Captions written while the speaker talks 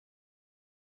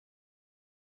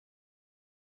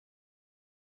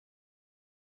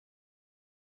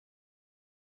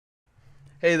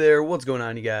Hey there, what's going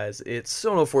on, you guys? It's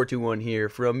Sono421 here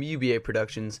from UBA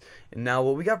Productions, and now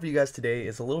what we got for you guys today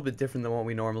is a little bit different than what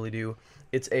we normally do.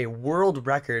 It's a world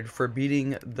record for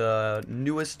beating the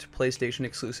newest PlayStation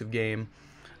exclusive game,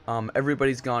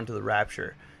 Everybody's Gone to the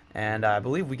Rapture, and I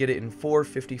believe we get it in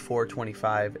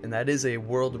 4:54:25, and that is a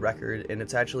world record, and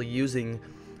it's actually using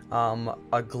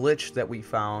a glitch that we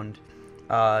found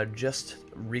just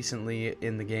recently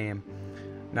in the game.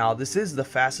 Now, this is the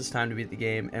fastest time to beat the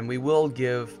game, and we will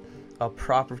give a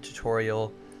proper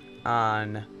tutorial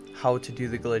on how to do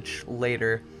the glitch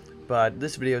later, but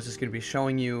this video is just going to be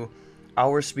showing you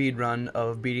our speed run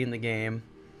of beating the game,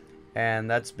 and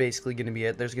that's basically going to be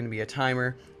it. There's going to be a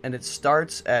timer, and it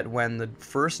starts at when the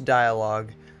first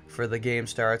dialogue for the game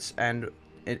starts, and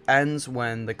it ends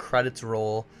when the credits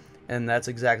roll, and that's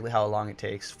exactly how long it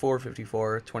takes,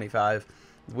 4:54:25.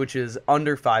 Which is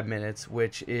under 5 minutes,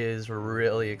 which is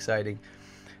really exciting.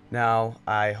 Now,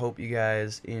 I hope you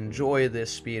guys enjoy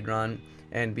this speed run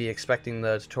and be expecting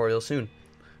the tutorial soon.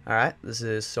 Alright, this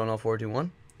is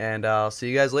Sono421, and I'll see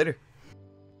you guys later.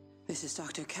 This is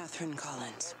Dr. Catherine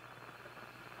Collins.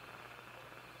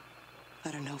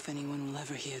 I don't know if anyone will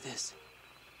ever hear this.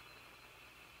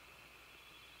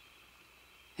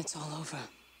 It's all over.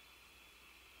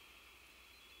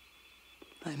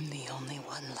 I'm the only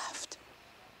one left.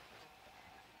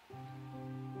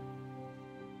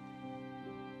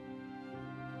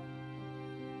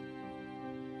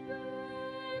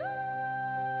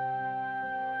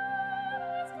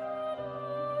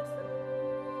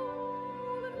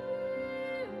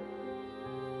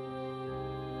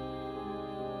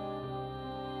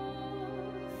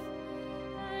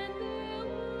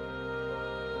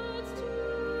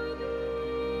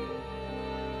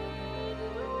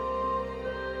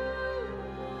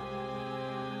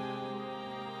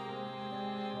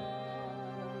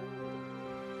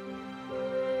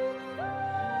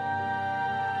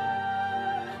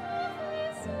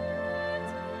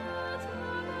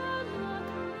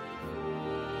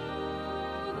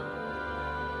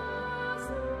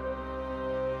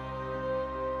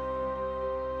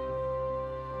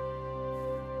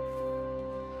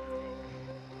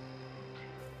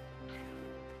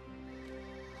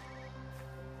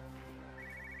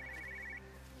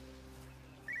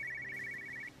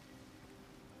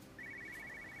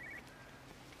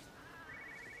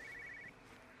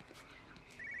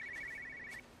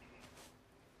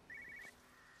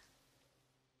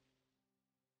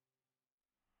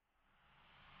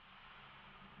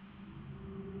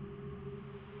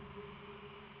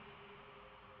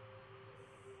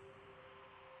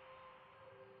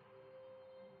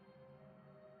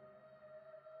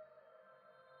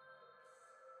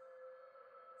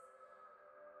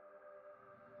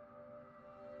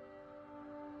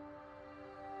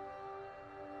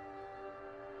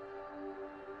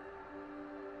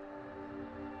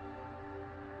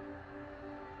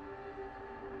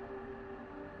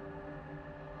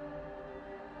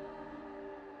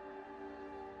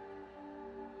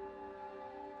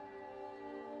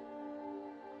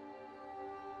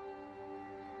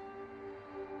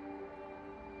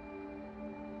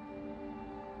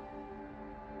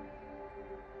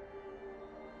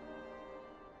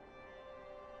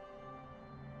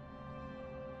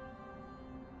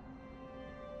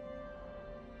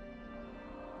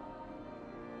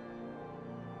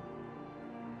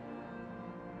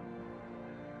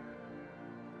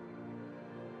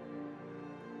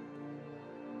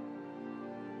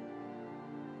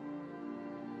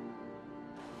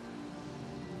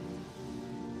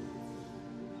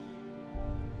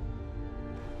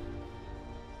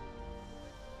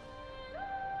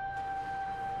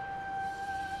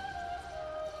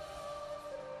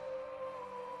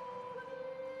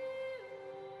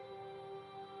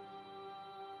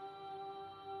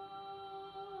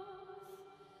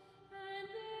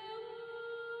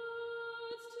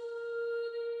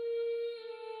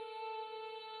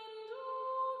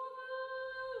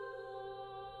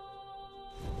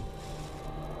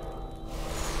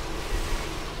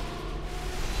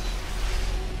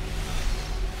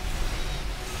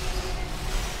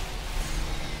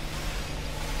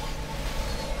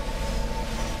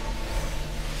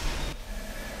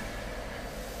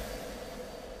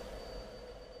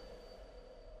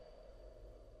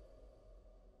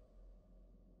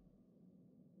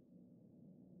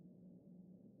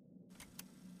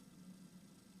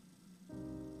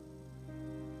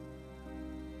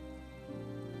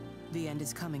 The end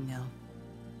is coming now.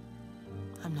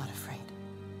 I'm not afraid.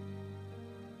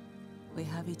 We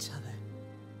have each other.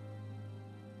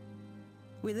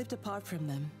 We lived apart from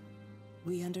them.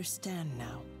 We understand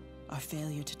now our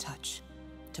failure to touch,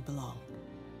 to belong.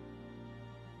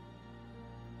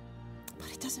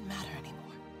 doesn't matter anymore.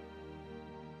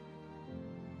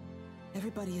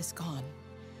 Everybody is gone,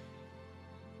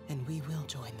 and we will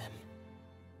join them.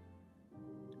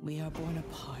 We are born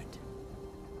apart,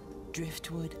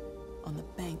 driftwood on the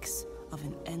banks of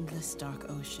an endless dark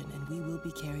ocean, and we will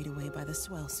be carried away by the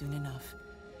swell soon enough.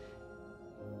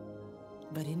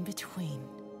 But in between,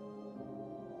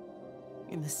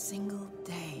 in the single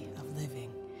day of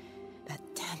living, that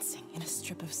dancing in a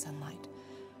strip of sunlight,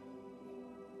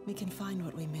 we can find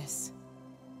what we miss.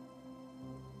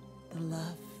 The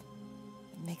love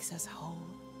that makes us whole.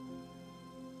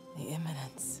 The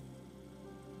imminence.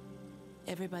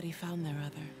 Everybody found their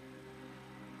other.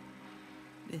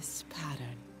 This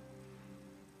pattern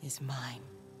is mine.